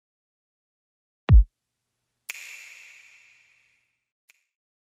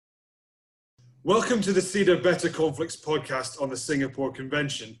Welcome to the CEDA Better Conflicts podcast on the Singapore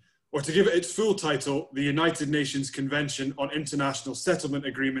Convention, or to give it its full title, the United Nations Convention on International Settlement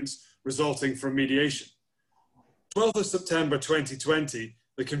Agreements Resulting from Mediation. 12th of September 2020,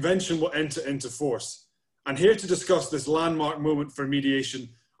 the convention will enter into force. And here to discuss this landmark moment for mediation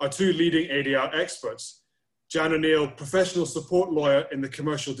are two leading ADR experts. Jan O'Neill, professional support lawyer in the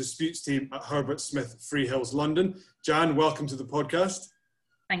commercial disputes team at Herbert Smith Freehills, London. Jan, welcome to the podcast.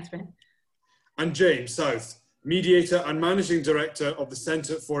 Thanks, Ben. And James South, mediator and managing director of the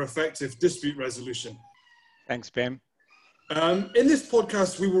Centre for Effective Dispute Resolution. Thanks, Ben. In this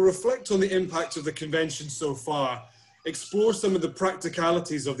podcast, we will reflect on the impact of the convention so far, explore some of the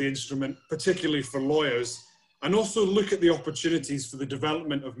practicalities of the instrument, particularly for lawyers, and also look at the opportunities for the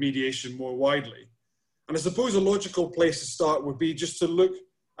development of mediation more widely. And I suppose a logical place to start would be just to look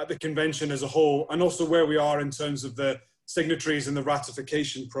at the convention as a whole, and also where we are in terms of the signatories and the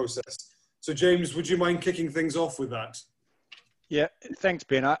ratification process. So James, would you mind kicking things off with that? Yeah, thanks,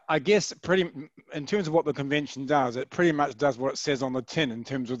 Ben. I guess in terms of what the convention does, it pretty much does what it says on the tin in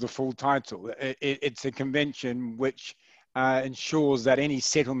terms of the full title. It's a convention which ensures that any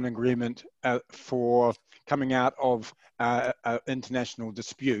settlement agreement for coming out of international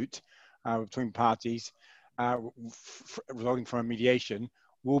dispute between parties resulting from a mediation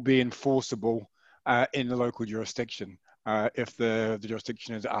will be enforceable in the local jurisdiction if the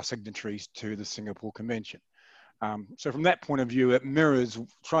jurisdiction are signatories to the Singapore Convention. So from that point of view, it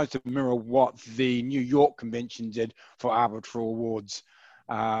tries to mirror what the New York Convention did for arbitral awards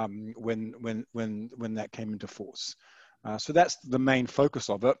when that came into force. So that's the main focus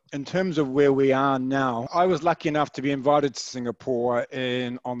of it. In terms of where we are now, I was lucky enough to be invited to Singapore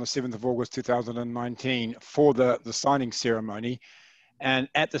on the 7th of August 2019 for the signing ceremony. And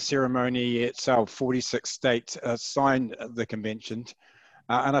at the ceremony itself, 46 states signed the convention.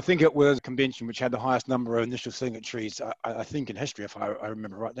 And I think it was a convention which had the highest number of initial signatories, I think, in history, if I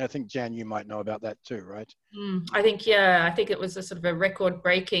remember right. I think, Jan, you might know about that too, right? I think it was a sort of a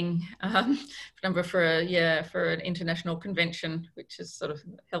record-breaking number for an international convention, which has sort of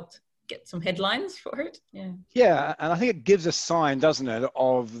helped get some headlines for it. Yeah, and I think it gives a sign, doesn't it,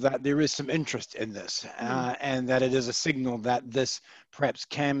 of that there is some interest in this, and that it is a signal that this perhaps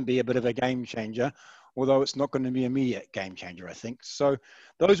can be a bit of a game changer, although it's not going to be an immediate game changer, I think. So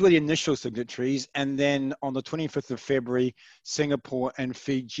those were the initial signatories. And then on the 25th of February, Singapore and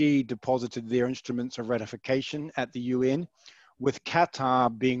Fiji deposited their instruments of ratification at the UN, with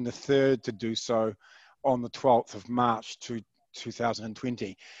Qatar being the third to do so on the 12th of March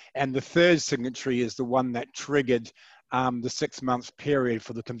 2020. And the third signatory is the one that triggered the 6-month period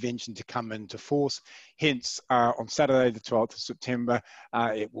for the convention to come into force. Hence, on Saturday, the 12th of September,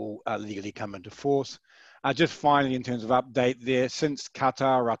 it will legally come into force. Just finally, in terms of update there, since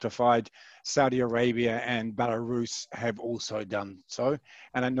Qatar ratified, Saudi Arabia and Belarus have also done so.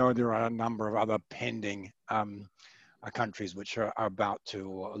 And I know there are a number of other pending countries which are about to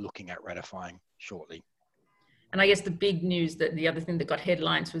or looking at ratifying shortly. And I guess the big news, that the other thing that got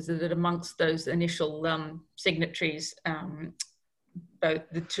headlines was that amongst those initial signatories, both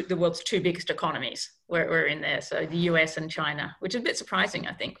the world's two biggest economies were in there. So the US and China, which is a bit surprising,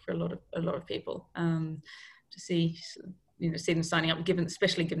 I think, for a lot of people to see them signing up,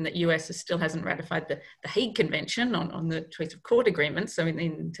 especially given that US still hasn't ratified the Hague Convention on the choice of court agreements. So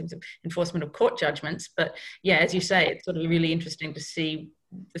in terms of enforcement of court judgments, but yeah, as you say, it's sort of really interesting to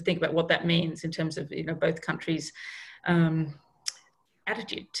think about what that means in terms of both countries'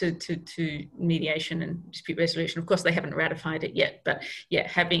 attitude to mediation and dispute resolution. Of course, they haven't ratified it yet, but yeah,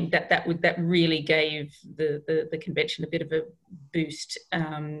 having that really gave the convention a bit of a boost,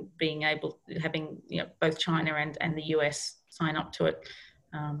 having both China and the US sign up to it.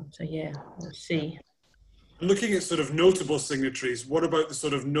 So yeah, we'll see. Looking at sort of notable signatories, what about the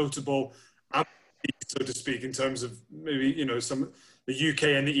sort of notable, so to speak, in terms of maybe the UK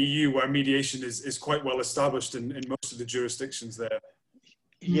and the EU, where mediation is quite well established in most of the jurisdictions there?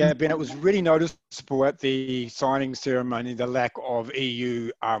 Yeah, Ben, it was really noticeable at the signing ceremony, the lack of EU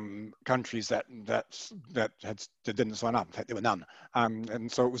countries that didn't sign up. In fact, there were none.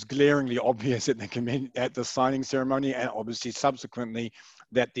 And so it was glaringly obvious at the signing ceremony, and obviously subsequently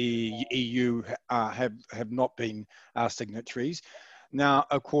that the EU have not been signatories. Now,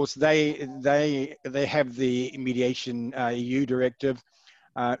 of course, they have the mediation EU directive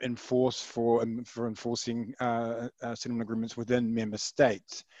in force for enforcing settlement agreements within member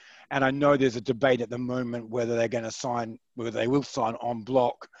states. And I know there's a debate at the moment whether they're going to sign, whether they will sign en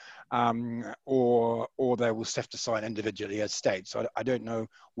bloc, or they will have to sign individually as states. So I don't know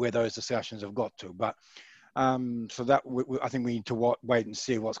where those discussions have got to, but So that I think we need to wait and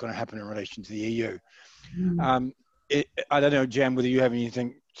see what's going to happen in relation to the EU. I don't know, Jan, whether you have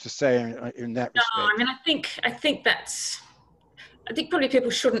anything to say in that respect. No, I mean, I think probably people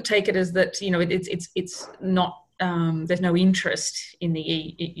shouldn't take it as that, it's not, there's no interest in the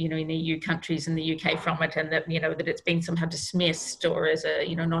in the EU countries and the UK from it, and that that it's been somehow dismissed or as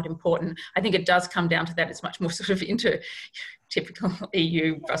a not important. I think it does come down to that. It's much more sort of into typical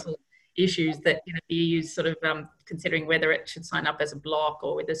EU Brussels issues that the EU is sort of considering whether it should sign up as a bloc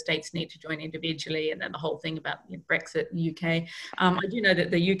or whether states need to join individually, and then the whole thing about Brexit in the UK. I do know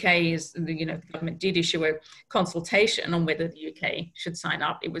that the UK is the government did issue a consultation on whether the UK should sign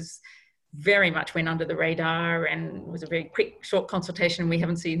up. It was very much went under the radar and was a very quick, short consultation. We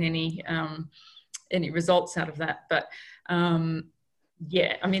haven't seen any results out of that, but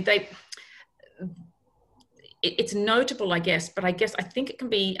yeah, I mean it's notable, I guess, but I think it can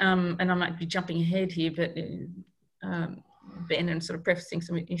be, and I might be jumping ahead here, but Ben, and sort of prefacing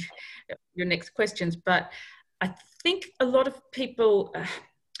some of your next questions, but I think a lot of people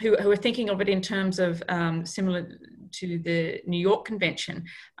who are thinking of it in terms of similar to the New York Convention,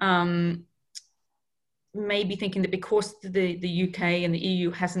 may be thinking that because the UK and the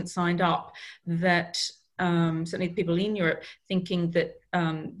EU hasn't signed up, that certainly people in Europe thinking that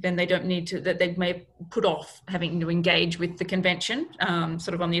then they don't need to, that they may put off having to engage with the convention,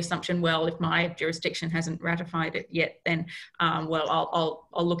 sort of on the assumption, well, if my jurisdiction hasn't ratified it yet, then well,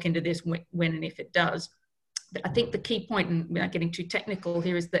 I'll look into this when and if it does. But I think the key point, and without getting too technical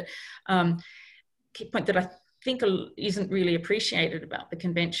here, is that key point that I think isn't really appreciated about the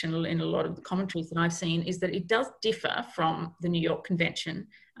convention in a lot of the commentaries that I've seen is that it does differ from the New York Convention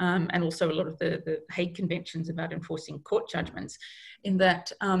and also a lot of the Hague Conventions about enforcing court judgments, in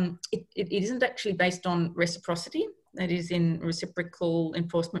that it isn't actually based on reciprocity. That is, in reciprocal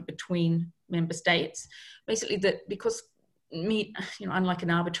enforcement between member states. Basically, that because unlike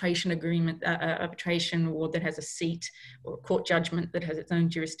an arbitration agreement, arbitration award that has a seat, or a court judgment that has its own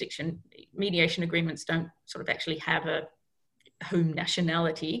jurisdiction, mediation agreements don't sort of actually have a home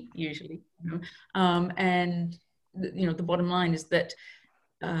nationality usually. And the bottom line is that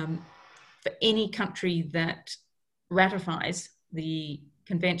for any country that ratifies the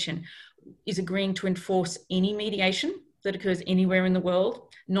convention is agreeing to enforce any mediation that occurs anywhere in the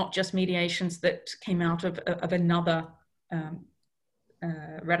world, not just mediations that came out of another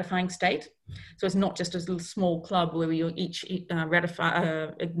ratifying state. So it's not just a little small club where we each ratify,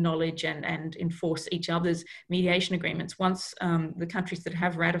 acknowledge and enforce each other's mediation agreements. Once the countries that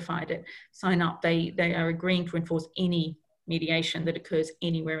have ratified it sign up, they are agreeing to enforce any mediation that occurs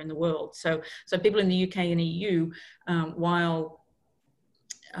anywhere in the world. So people in the UK and EU, while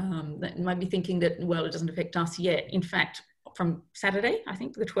they might be thinking that, well, it doesn't affect us yet. In fact, from Saturday, I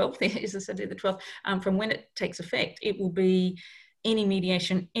think the 12th, is the Saturday the 12th, from when it takes effect, it will be any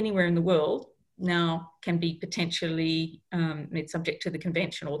mediation anywhere in the world now can be potentially made subject to the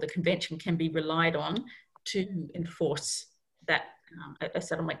convention, or the convention can be relied on to enforce that a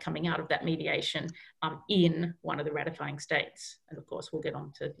settlement coming out of that mediation in one of the ratifying states. And of course, we'll get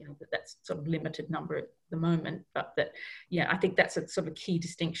on to that's sort of limited number at the moment, but that, yeah, I think that's a sort of key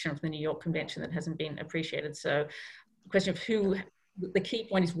distinction of the New York Convention that hasn't been appreciated. So the question of the key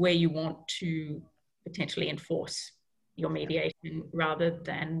point is where you want to potentially enforce your mediation rather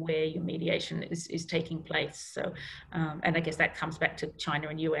than where your mediation is taking place. So, and I guess that comes back to China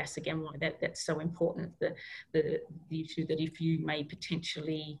and US again, why that's so important, the issue that if you may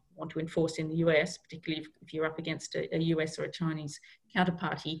potentially want to enforce in the US, particularly if you're up against a US or a Chinese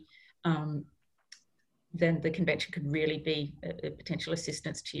counterparty, then the convention could really be a potential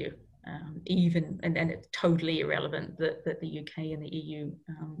assistance to you. And it's totally irrelevant that the UK and the EU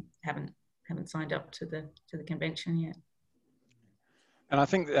haven't signed up to the convention yet. And I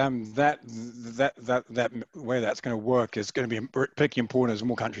think that way that's going to work is going to be particularly important as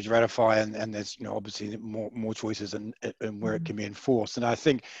more countries ratify, and there's obviously more choices and where it can be enforced. And I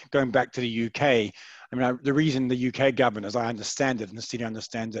think going back to the UK, I mean, the reason the UK government, as I understand it, and the city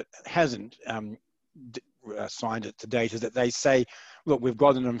understands it, hasn't signed it to date, is that they say, look, we've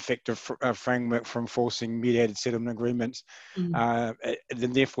got an effective framework for enforcing mediated settlement agreements, and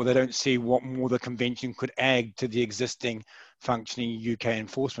therefore they don't see what more the convention could add to the existing functioning UK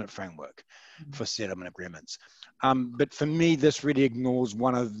enforcement framework for settlement agreements. But for me, this really ignores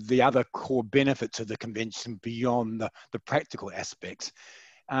one of the other core benefits of the convention beyond the practical aspects,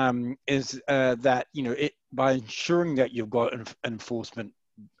 is that by ensuring that you've got enforcement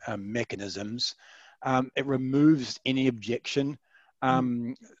mechanisms, it removes any objection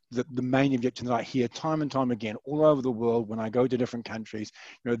The main objection that I hear time and time again all over the world when I go to different countries,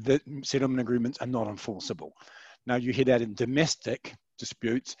 the settlement agreements are not enforceable. Now you hear that in domestic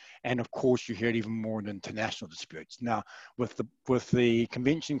disputes, and of course you hear it even more in international disputes. Now with the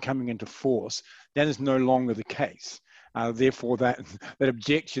convention coming into force, that is no longer the case. Therefore, that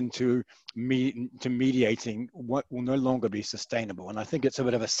objection to mediating will no longer be sustainable. And I think it's a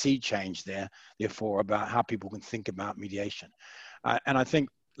bit of a sea change there, therefore, about how people can think about mediation. And I think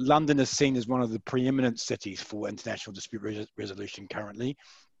London is seen as one of the preeminent cities for international dispute resolution currently.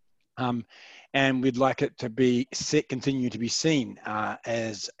 And we'd like it to be continue to be seen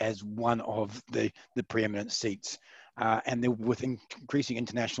as one of the preeminent seats. And with increasing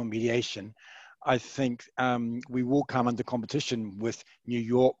international mediation, I think we will come under competition with New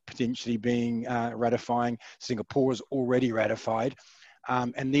York potentially being ratifying. Singapore is already ratified.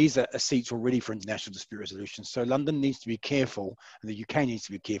 And these are seats already for international dispute resolution. So London needs to be careful, and the UK needs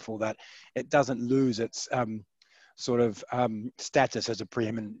to be careful that it doesn't lose its status as a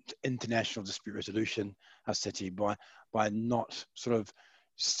preeminent international dispute resolution city by not sort of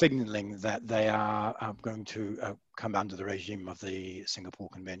signaling that they are going to come under the regime of the Singapore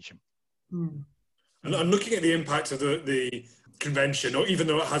Convention. Mm. And looking at the impact of the convention, or even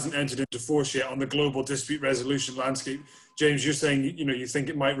though it hasn't entered into force yet, on the global dispute resolution landscape, James, you're saying you think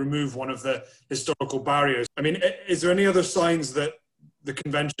it might remove one of the historical barriers. I mean, is there any other signs that the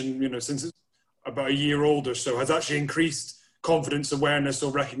convention, since it's about a year old or so, has actually increased confidence, awareness,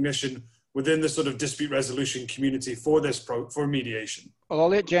 or recognition within the sort of dispute resolution community for for mediation? Well, I'll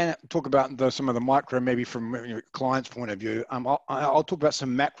let Janet talk about some of the micro, maybe from your client's point of view. I'll talk about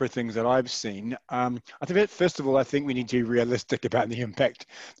some macro things that I've seen. I think first of all, I think we need to be realistic about the impact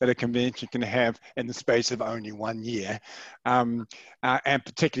that a convention can have in the space of only 1 year, and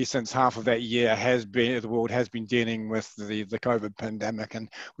particularly since half of that year the world has been dealing with the COVID pandemic, and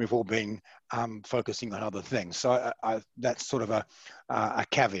we've all been focusing on other things. So that's sort of a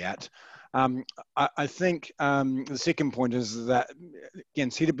caveat. I think the second point is that, again,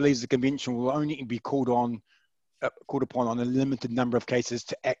 CETA believes the convention will only be called upon on a limited number of cases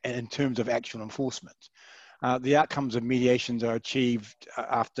in terms of actual enforcement. The outcomes of mediations are achieved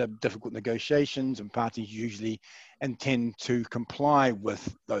after difficult negotiations, and parties usually intend to comply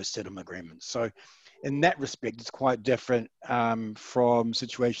with those settlement agreements. So in that respect, it's quite different from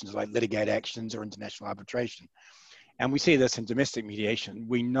situations like litigate actions or international arbitration. And we see this in domestic mediation.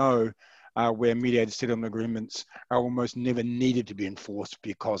 We know where mediated settlement agreements are almost never needed to be enforced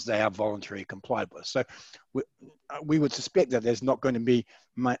because they are voluntarily complied with. So we would suspect that there's not going to be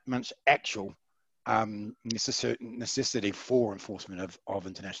much actual necessity for enforcement of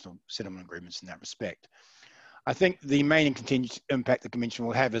international settlement agreements in that respect. I think the main and continued impact the convention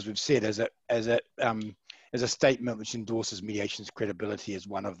will have, as we've said, as a statement which endorses mediation's credibility as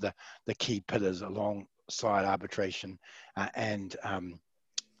one of the key pillars alongside arbitration and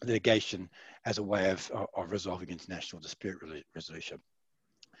litigation as a way of resolving international dispute resolution.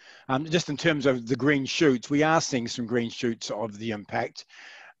 Just in terms of the green shoots, we are seeing some green shoots of the impact.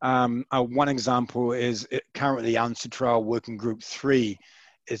 One example is currently UNCITRAL Working Group 3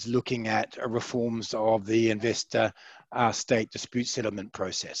 is looking at reforms of the investor state dispute settlement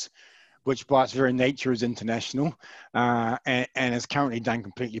process, which by its very nature is international and is currently done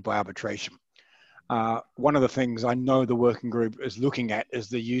completely by arbitration. One of the things I know the working group is looking at is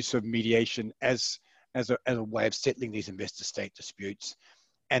the use of mediation as a way of settling these investor state disputes.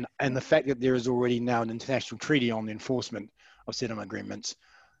 And the fact that there is already now an international treaty on the enforcement of settlement agreements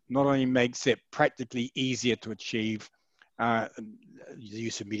not only makes it practically easier to achieve the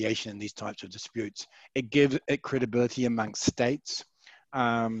use of mediation in these types of disputes, it gives it credibility amongst states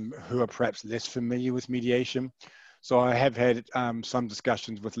who are perhaps less familiar with mediation. So I have had some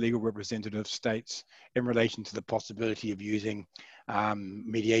discussions with legal representative states in relation to the possibility of using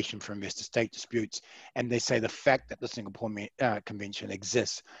mediation for investor state disputes. And they say the fact that the Singapore Convention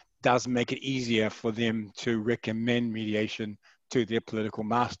exists does make it easier for them to recommend mediation to their political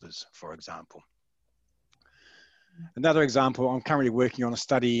masters, for example. Another example, I'm currently working on a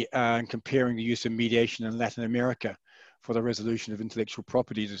study comparing the use of mediation in Latin America for the resolution of intellectual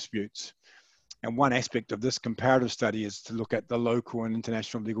property disputes. And one aspect of this comparative study is to look at the local and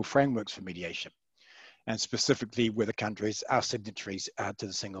international legal frameworks for mediation, and specifically whether countries are signatories to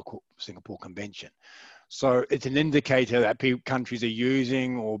the Singapore Convention. So it's an indicator that countries are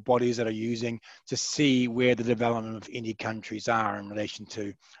using, or bodies that are using, to see where the development of any countries are in relation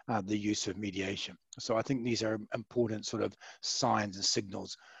to the use of mediation. So I think these are important sort of signs and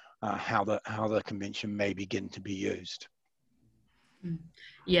signals how the convention may begin to be used.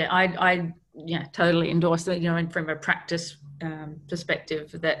 Yeah, I yeah, totally endorse that, and from a practice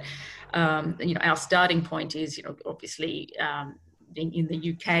perspective that, our starting point is, obviously, in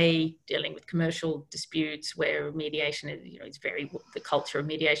the UK, dealing with commercial disputes where mediation is, the culture of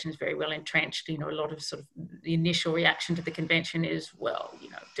mediation is very well entrenched. A lot of sort of the initial reaction to the convention is, well,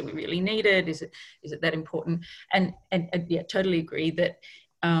 do we really need it? Is it that important? And yeah, totally agree that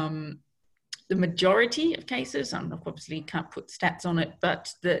the majority of cases, obviously can't put stats on it,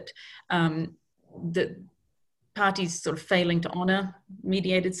 but that parties sort of failing to honour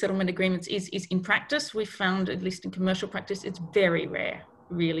mediated settlement agreements is in practice, we've found, at least in commercial practice, it's very rare.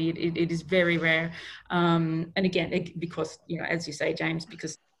 Really, it is very rare. And again, because, as you say, James,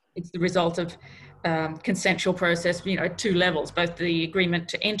 because it's the result of consensual process, at two levels, both the agreement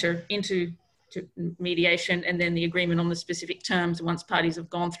to enter into mediation and then the agreement on the specific terms. Once parties have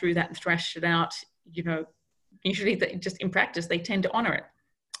gone through that and thrashed it out, usually just in practice, they tend to honour it.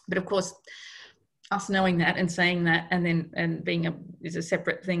 But of course, us knowing that and saying that, and being is a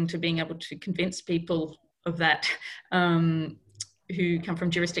separate thing to being able to convince people of that, who come from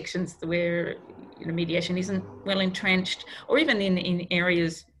jurisdictions where mediation isn't well entrenched, or even in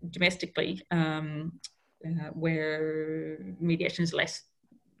areas domestically where mediation is less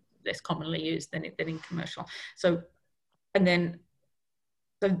commonly used than in commercial. So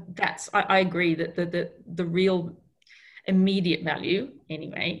that's, I agree that the real immediate value,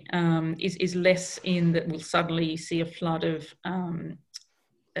 anyway, is less in that we'll suddenly see a flood of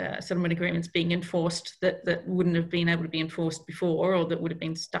settlement agreements being enforced that wouldn't have been able to be enforced before, or that would have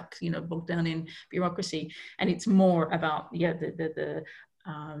been stuck, bogged down in bureaucracy. And it's more about, the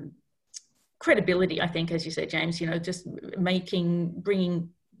credibility, I think, as you say, James, just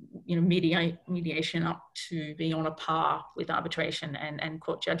bringing mediation up to be on a par with arbitration and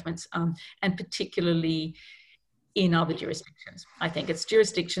court judgments, and particularly in other jurisdictions. I think it's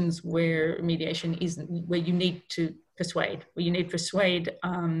jurisdictions where mediation isn't, where you need to persuade,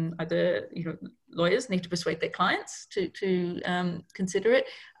 either lawyers need to persuade their clients to consider it,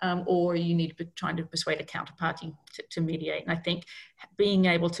 or you need to be trying to persuade a counterparty to mediate. And I think being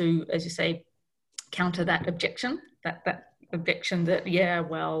able to, as you say, counter that objection, that objection that, yeah,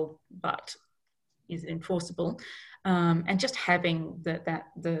 well, but is enforceable, and just having the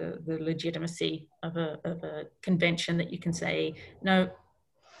legitimacy of a convention that you can say, no,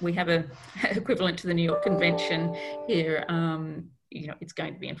 we have a equivalent to the New York Convention here, it's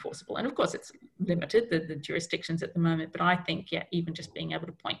going to be enforceable. And of course it's limited, the jurisdictions at the moment, but I think, yeah, even just being able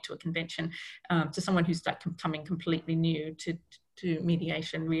to point to a convention to someone who's like coming completely new to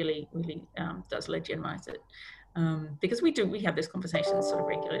mediation really does legitimize it. Because we have this conversation sort of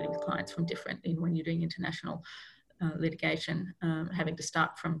regularly with clients from when you're doing international litigation, having to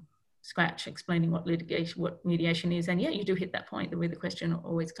start from scratch, explaining what mediation is. And yeah, you do hit that point where the question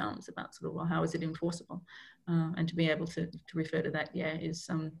always comes about sort of, well, how is it enforceable? And to be able to refer to that, yeah, is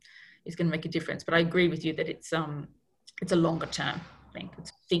going to make a difference. But I agree with you that it's a longer term thing. I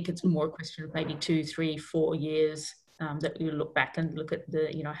think it's more a question of maybe 2, 3, 4 years that you look back and look at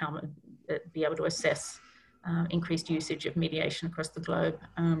how be able to assess increased usage of mediation across the globe,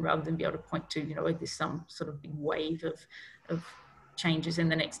 rather than be able to point to, there's some sort of big wave of changes in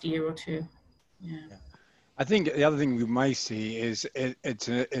the next year or two. Yeah. I think the other thing we may see is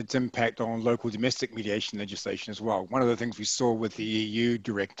its impact on local domestic mediation legislation as well. One of the things we saw with the EU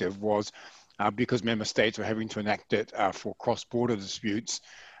directive was because member states were having to enact it for cross-border disputes,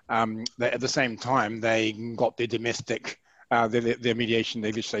 at the same time they got their domestic their mediation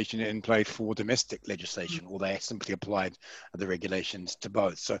legislation in place for domestic legislation, or they simply applied the regulations to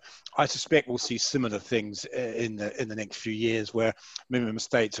both. So I suspect we'll see similar things in the next few years, where member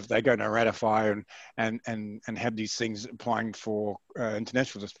states, if they're going to ratify and have these things applying for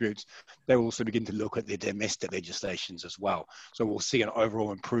international disputes, they will also begin to look at their domestic legislations as well. So we'll see an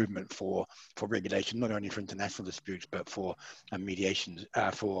overall improvement for regulation, not only for international disputes, but for mediation,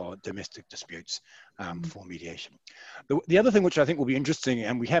 for domestic disputes, for mediation. The other thing which I think will be interesting,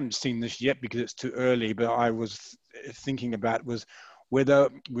 and we haven't seen this yet because it's too early, but I was thinking about, was whether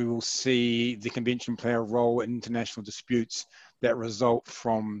we will see the convention play a role in international disputes that result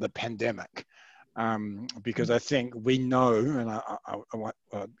from the pandemic. Because I think we know, and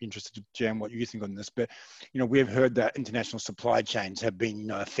I'm interested, Jan, what you think on this, but we've heard that international supply chains have been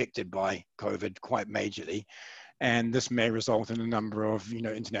affected by COVID quite majorly, and this may result in a number of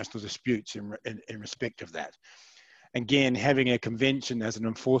international disputes in respect of that. Again, having a convention as an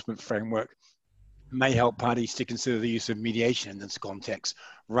enforcement framework may help parties to consider the use of mediation in this context,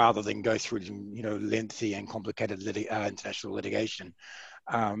 rather than go through lengthy and complicated international litigation.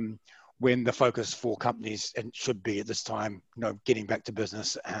 when the focus for companies and should be at this time, getting back to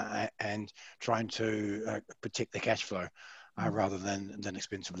business and trying to protect the cash flow rather than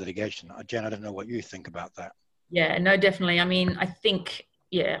expensive litigation. Jen, I don't know what you think about that. Yeah, no, definitely. I mean, I think,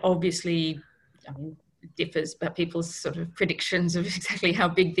 obviously, it differs about people's sort of predictions of exactly how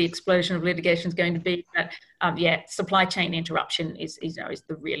big the explosion of litigation is going to be. But supply chain interruption is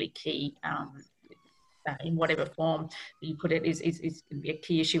the really key. In whatever form you put it, is going to be a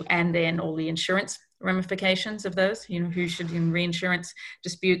key issue, and then all the insurance ramifications of those. Who should in reinsurance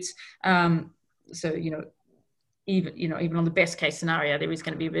disputes. Even on the best case scenario, there is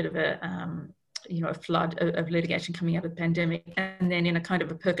going to be a bit of a flood of litigation coming out of the pandemic. And then in a kind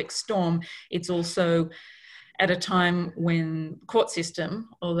of a perfect storm, it's also at a time when the court system,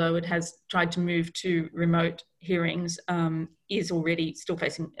 although it has tried to move to remote hearings, is already still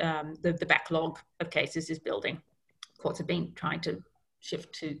facing the backlog of cases is building. Courts have been trying to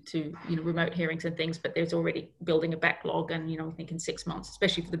shift to remote hearings and things, but there's already building a backlog. And I think in 6 months,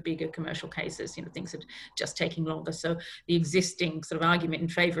 especially for the bigger commercial cases, things are just taking longer. So the existing sort of argument in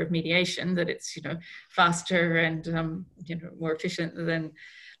favor of mediation, that it's faster and more efficient than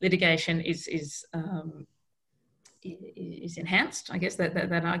litigation, is enhanced, I guess,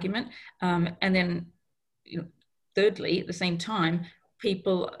 that argument. And then thirdly, at the same time,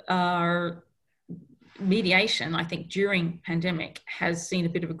 mediation, I think, during pandemic has seen a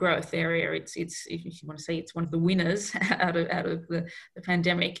bit of a growth area. It's if you want to say, it's one of the winners out of the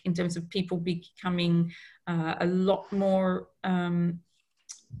pandemic in terms of people becoming a lot more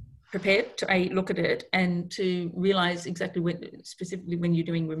prepared to look at it and to realize exactly specifically when you're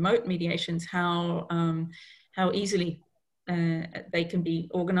doing remote mediations, how easily they can be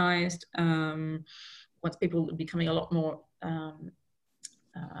organized. Once people are becoming a lot more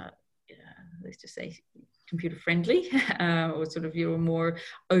let's just say computer friendly, or sort of you're more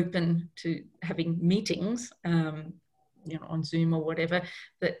open to having meetings, on Zoom or whatever,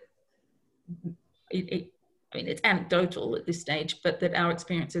 that it's anecdotal at this stage, but that our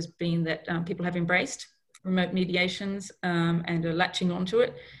experience has been that people have embraced remote mediations and are latching onto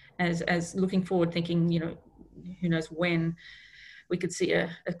it as looking forward, thinking, who knows when we could see a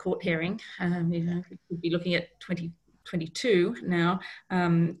court hearing. We could be looking at 2022 now.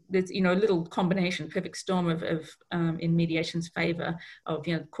 There's a little combination, perfect storm of in mediation's favor of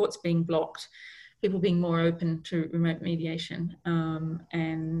courts being blocked, people being more open to remote mediation,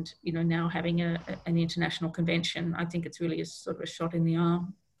 and now having an international convention. I think it's really a sort of a shot in the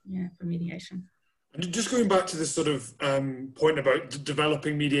arm, for mediation. And just going back to this sort of point about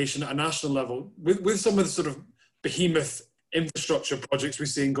developing mediation at a national level, with some of the sort of behemoth infrastructure projects we're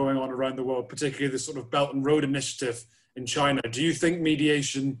seeing going on around the world, particularly the sort of Belt and Road Initiative in China, do you think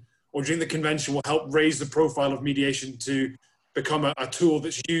mediation, or do you think the convention will help raise the profile of mediation to become a tool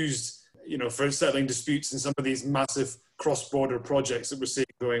that's used, for settling disputes in some of these massive cross-border projects that we're seeing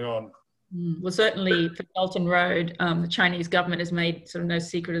going on? Well, certainly for Belt and Road, the Chinese government has made sort of no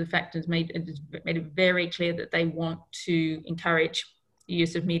secret of the fact, has made it very clear that they want to encourage the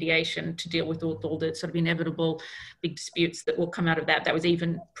use of mediation to deal with all the sort of inevitable big disputes that will come out of that. That was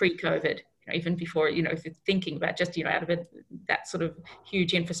even pre-COVID, even before, if you're thinking about just, out of it, that sort of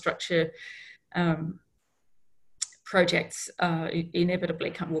huge infrastructure projects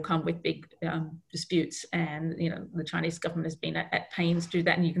inevitably will come with big disputes. And, the Chinese government has been at pains to do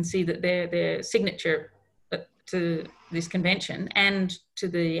that. And you can see that their signature to this convention and to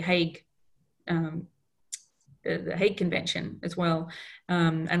the Hague Convention as well,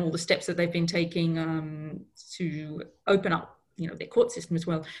 and all the steps that they've been taking to open up, their court system as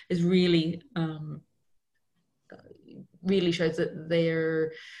well, is really shows that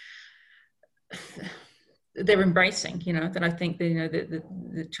they're embracing, that I think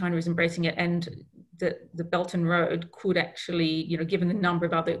the China is embracing it, and that the Belt and Road could actually, given the number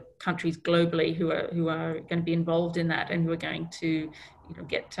of other countries globally who are going to be involved in that and who are going to,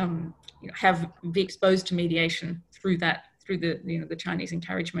 get be exposed to mediation through the Chinese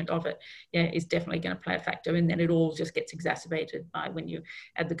encouragement of it, is definitely going to play a factor. And then it all just gets exacerbated by when you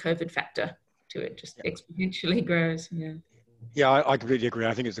add the COVID factor to it, just exponentially grows. Yeah, I completely agree.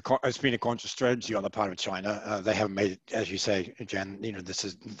 I think it's been a conscious strategy on the part of China. They haven't made it, as you say, Jan.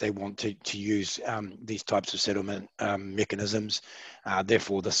 They want to use these types of settlement mechanisms.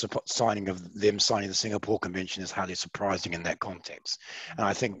 Therefore, the signing the Singapore Convention is highly surprising in that context. And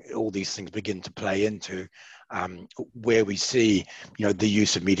I think all these things begin to play into where we see, the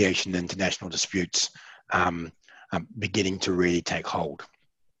use of mediation in international disputes beginning to really take hold.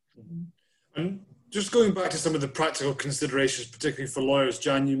 And Just going back to some of the practical considerations, particularly for lawyers,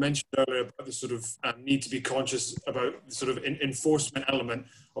 Jan, you mentioned earlier about the sort of need to be conscious about the sort of enforcement element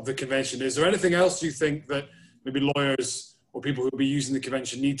of the convention. Is there anything else you think that maybe lawyers or people who will be using the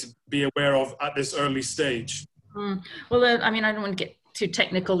convention need to be aware of at this early stage? Well, I mean, I don't want to get too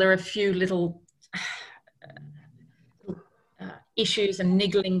technical. There are a few little issues and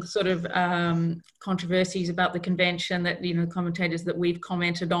niggling sort of controversies about the convention that, you know, commentators that we've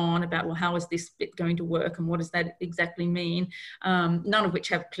commented on about, well, how is this bit going to work and what does that exactly mean? None of which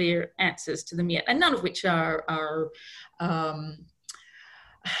have clear answers to them yet, and none of which are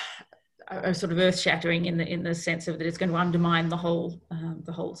sort of earth-shattering in the sense of that it's going to undermine the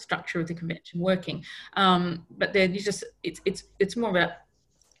whole structure of the convention working. But then it's more about,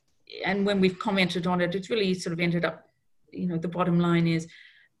 and when we've commented on it, it's really sort of ended up, you know, the bottom line is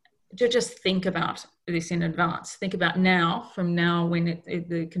to just think about this in advance. Think about now, from now when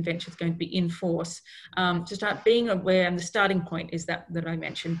the convention is going to be in force, to start being aware. And the starting point is that I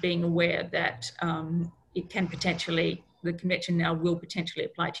mentioned, being aware that it can potentially, the convention now will potentially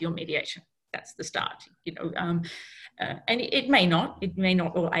apply to your mediation. That's the start, you know, and it may not,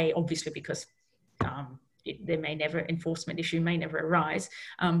 or obviously because there may never, enforcement issue may never arise.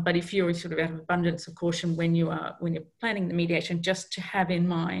 But if you're sort of out of abundance of caution when you're planning the mediation, just to have in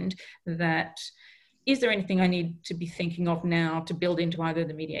mind that, is there anything I need to be thinking of now to build into either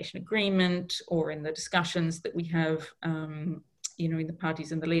the mediation agreement or in the discussions that we have, you know, in the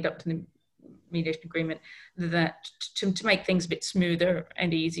parties in the lead up to the mediation agreement, that to make things a bit smoother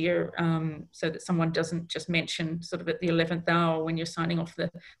and easier, so that someone doesn't just mention sort of at the 11th hour when you're signing off the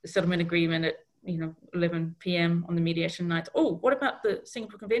settlement agreement at, you know, 11 p.m. on the mediation night, oh, what about the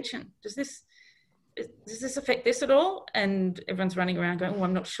Singapore Convention? Does this affect this at all? And everyone's running around going, oh,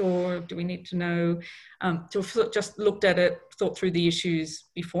 I'm not sure, do we need to know? To have just looked at it, thought through the issues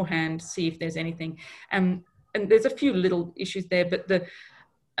beforehand, see if there's anything. And there's a few little issues there, but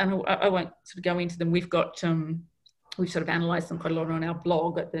and I won't sort of go into them. We've got, we've sort of analysed them quite a lot on our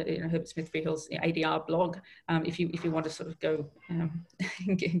blog at the, you know, Herbert Smith Freehill's ADR blog. If you want to sort of go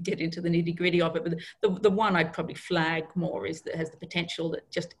get into the nitty gritty of it, but the one I'd probably flag more is that has the potential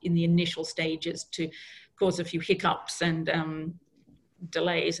that just in the initial stages to cause a few hiccups and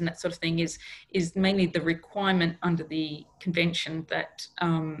delays and that sort of thing is mainly the requirement under the convention that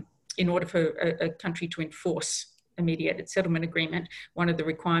in order for a country to enforce a mediated settlement agreement, one of the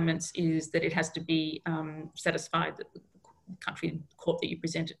requirements is that it has to be satisfied that the country court that you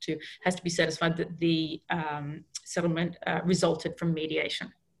present it to has to be satisfied that the settlement resulted from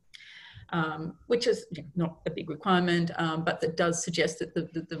mediation, which is not a big requirement, but that does suggest that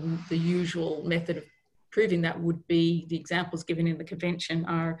the usual method of proving that would be, the examples given in the convention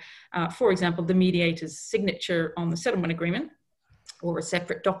are, for example, the mediator's signature on the settlement agreement or a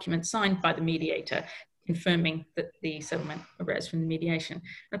separate document signed by the mediator confirming that the settlement arose from the mediation.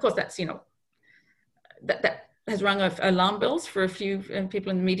 And of course, that's, you know, that has rung alarm bells for a few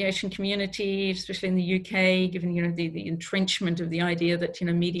people in the mediation community, especially in the UK, given, you know, the entrenchment of the idea that, you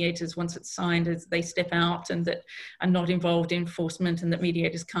know, mediators, once it's signed, as they step out and that are not involved in enforcement, and that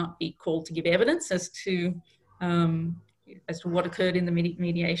mediators can't be called to give evidence as to what occurred in the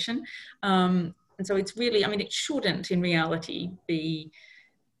mediation. And so it's really, I mean, it shouldn't in reality be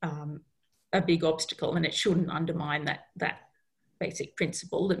a big obstacle, and it shouldn't undermine that basic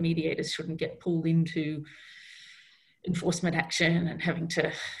principle that mediators shouldn't get pulled into enforcement action and having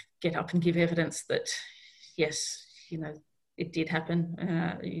to get up and give evidence that, yes, you know, it did happen,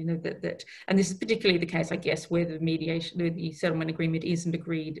 you know, that, and this is particularly the case, I guess, where the settlement agreement isn't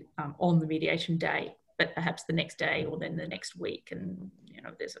agreed on the mediation day, but perhaps the next day or then the next week, and, you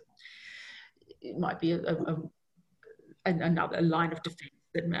know, it might be another line of defense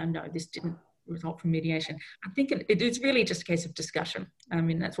that no, this didn't result from mediation. I think it is really just a case of discussion. I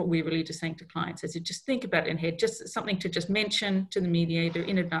mean, that's what we're really just saying to clients, is to just think about it in head, just something to just mention to the mediator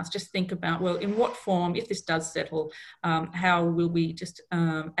in advance. Just think about, well, in what form, if this does settle, how will we just,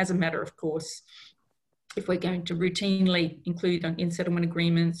 as a matter of course, if we're going to routinely include in settlement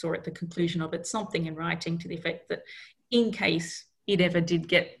agreements or at the conclusion of it, something in writing to the effect that in case it ever did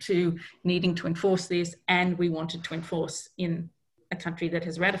get to needing to enforce this and we wanted to enforce in a country that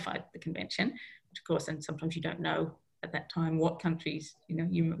has ratified the convention, which of course, and sometimes you don't know at that time what countries, you know,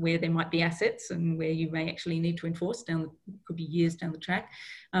 where there might be assets and where you may actually need to enforce could be years down the track.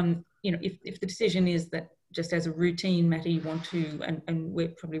 You know, if the decision is that just as a routine matter you want to, and we're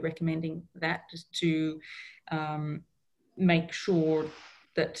probably recommending that, just to make sure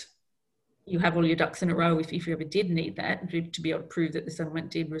that you have all your ducks in a row if you ever did need that, to be able to prove that the settlement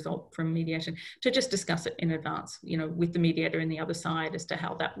did result from mediation, to just discuss it in advance, with the mediator and the other side as to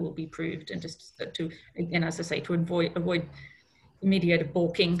how that will be proved, and just to, again, as I say, to avoid the mediator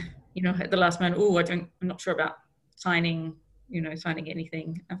balking, at the last moment. Oh, I'm not sure about signing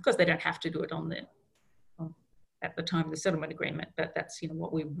anything. Of course, they don't have to do it at the time of the settlement agreement, but that's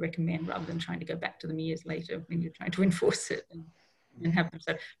what we recommend, rather than trying to go back to them years later when you're trying to enforce it. And have them.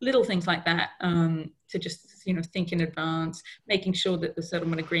 So little things like that, to just think in advance, making sure that the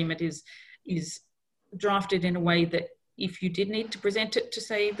settlement agreement is drafted in a way that if you did need to present it to,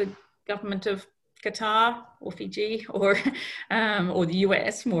 say, the government of Qatar or Fiji or the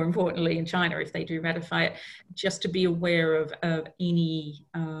US, more importantly, in China, if they do ratify it, just to be aware of any,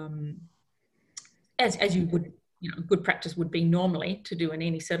 as you would, good practice would be normally to do in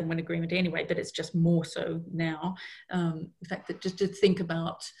any settlement agreement anyway, but it's just more so now. The fact that just to think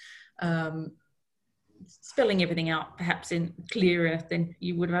about spelling everything out perhaps in clearer than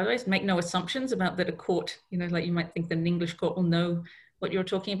you would otherwise. Make no assumptions about that a court, like you might think that an English court will know what you're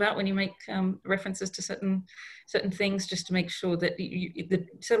talking about when you make references to certain things, just to make sure that the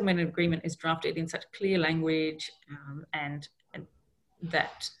settlement agreement is drafted in such clear language, and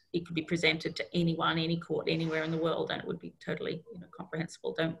that it could be presented to anyone, any court, anywhere in the world, and it would be totally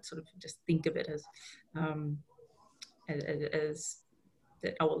comprehensible. Don't sort of just think of it as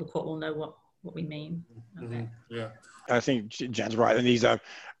that, oh, well, the court will know what we mean. Okay. Yeah. I think Jan's right, and these are,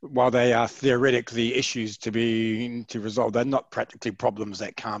 while they are theoretically issues to resolve, they're not practically problems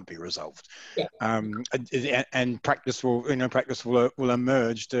that can't be resolved. Yeah. And practice will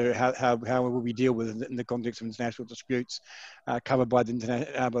emerge to how will we deal with it in the context of international disputes covered by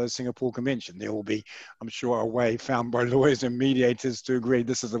the Singapore Convention. There will be, I'm sure, a way found by lawyers and mediators to agree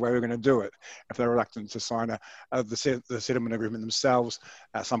this is the way we're going to do it. If they're reluctant to sign the settlement agreement themselves,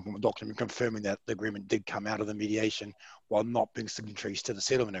 some form of document confirming that the agreement did come out of the mediation while not being signatories to the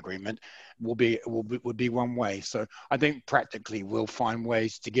settlement agreement, would be one way. So I think practically we'll find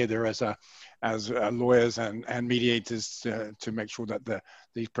ways together as lawyers and mediators to make sure that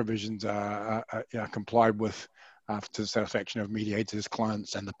these provisions are complied with to the satisfaction of mediators,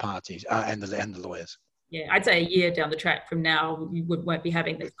 clients, and the parties, and the lawyers. Yeah, I'd say a year down the track from now, we won't be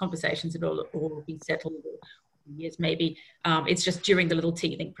having these conversations at all, or will be settled. Years maybe. It's just during the little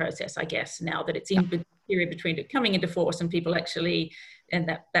teething process, I guess, now that it's in the period between it coming into force and people actually, and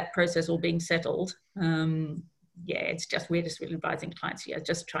that process all being settled. It's just, we're just really advising clients,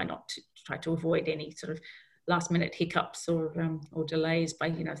 just try to avoid any sort of last minute hiccups or delays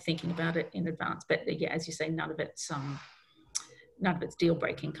by thinking about it in advance. But as you say, none of it's deal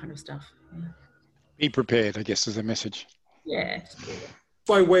breaking kind of stuff. Yeah. Be prepared, I guess, is a message. Yeah.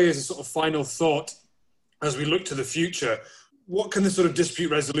 By way as a sort of final thought, as we look to the future, what can the sort of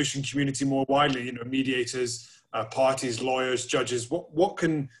dispute resolution community more widely, mediators, parties, lawyers, judges, what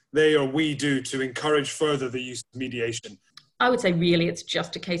can they or we do to encourage further the use of mediation? I would say really it's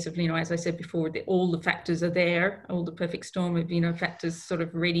just a case of, as I said before, all the factors are there, all the perfect storm of, factors sort of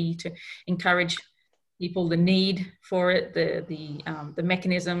ready to encourage people, the need for it, the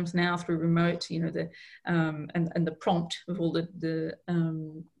mechanisms now through remote, and the prompt of all the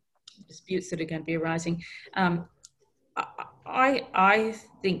disputes that are going to be arising. I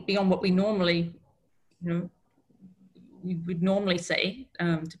think beyond what we normally, we would normally say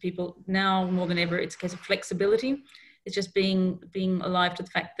to people, now more than ever, it's a case of flexibility. It's just being alive to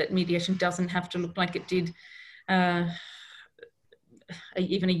the fact that mediation doesn't have to look like it did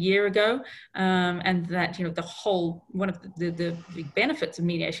even a year ago, and that one of the big benefits of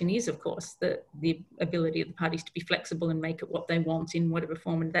mediation is, of course, the ability of the parties to be flexible and make it what they want in whatever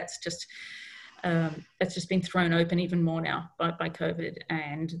form, and that's just been thrown open even more now by COVID,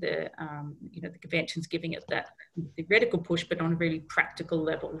 and the convention's giving it that theoretical push, but on a really practical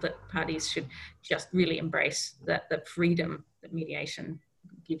level, that parties should just really embrace that freedom that mediation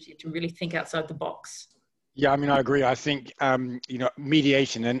gives you to really think outside the box. Yeah, I mean, I agree. I think,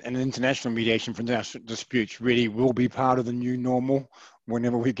 mediation and international mediation for international disputes really will be part of the new normal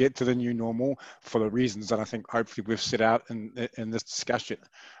whenever we get to the new normal, for the reasons that I think hopefully we've set out in this discussion.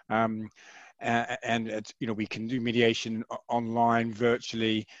 And it's, we can do mediation online,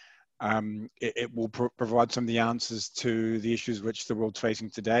 virtually. It will provide some of the answers to the issues which the world's facing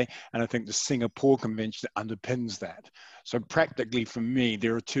today. And I think the Singapore Convention underpins that. So practically for me,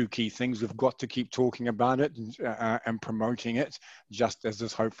 there are two key things. We've got to keep talking about it and promoting it, just as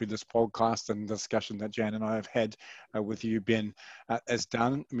hopefully this podcast and discussion that Jan and I have had with you, Ben, has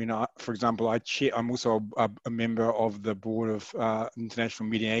done. I mean, for example, I'm also a member of the board of International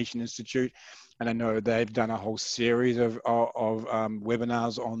Mediation Institute. And I know they've done a whole series of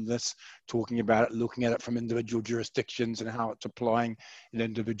webinars on this, talking about it, looking at it from individual jurisdictions and how it's applying in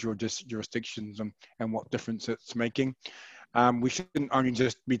individual jurisdictions and what difference it's making. We shouldn't only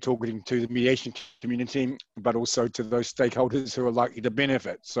just be talking to the mediation community, but also to those stakeholders who are likely to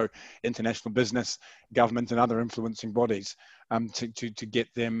benefit. So international business, government, and other influencing bodies, to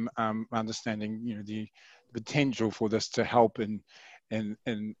get them understanding, the potential for this to help in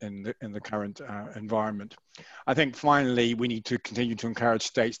the current environment. I think finally we need to continue to encourage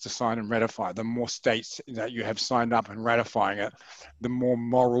states to sign and ratify. The more states that you have signed up and ratifying it, the more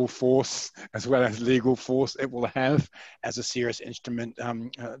moral force as well as legal force it will have as a serious instrument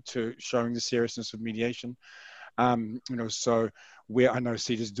to showing the seriousness of mediation. So I know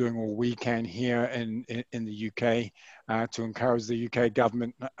CEDA's doing all we can here in the UK to encourage the UK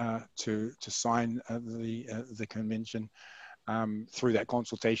government to sign the convention. Through that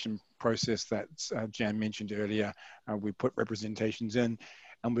consultation process that Jan mentioned earlier, we put representations in,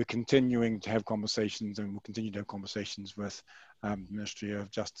 and we're continuing to have conversations, and we'll continue to have conversations with the Ministry of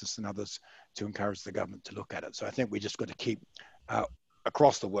Justice and others to encourage the government to look at it. So I think we just got to keep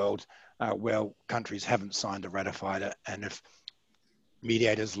across the world where countries haven't signed or ratified it, and if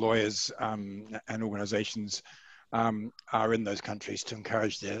mediators, lawyers, and organizations are in those countries, to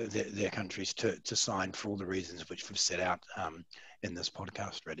encourage their countries to sign for all the reasons which we've set out in this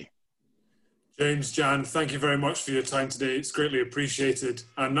podcast already. James, Jan, thank you very much for your time today. It's greatly appreciated.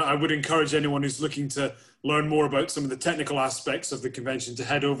 And I would encourage anyone who's looking to learn more about some of the technical aspects of the convention to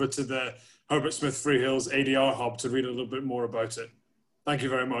head over to the Herbert Smith Freehills ADR Hub to read a little bit more about it. Thank you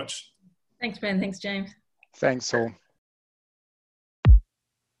very much. Thanks, Ben. Thanks, James. Thanks all.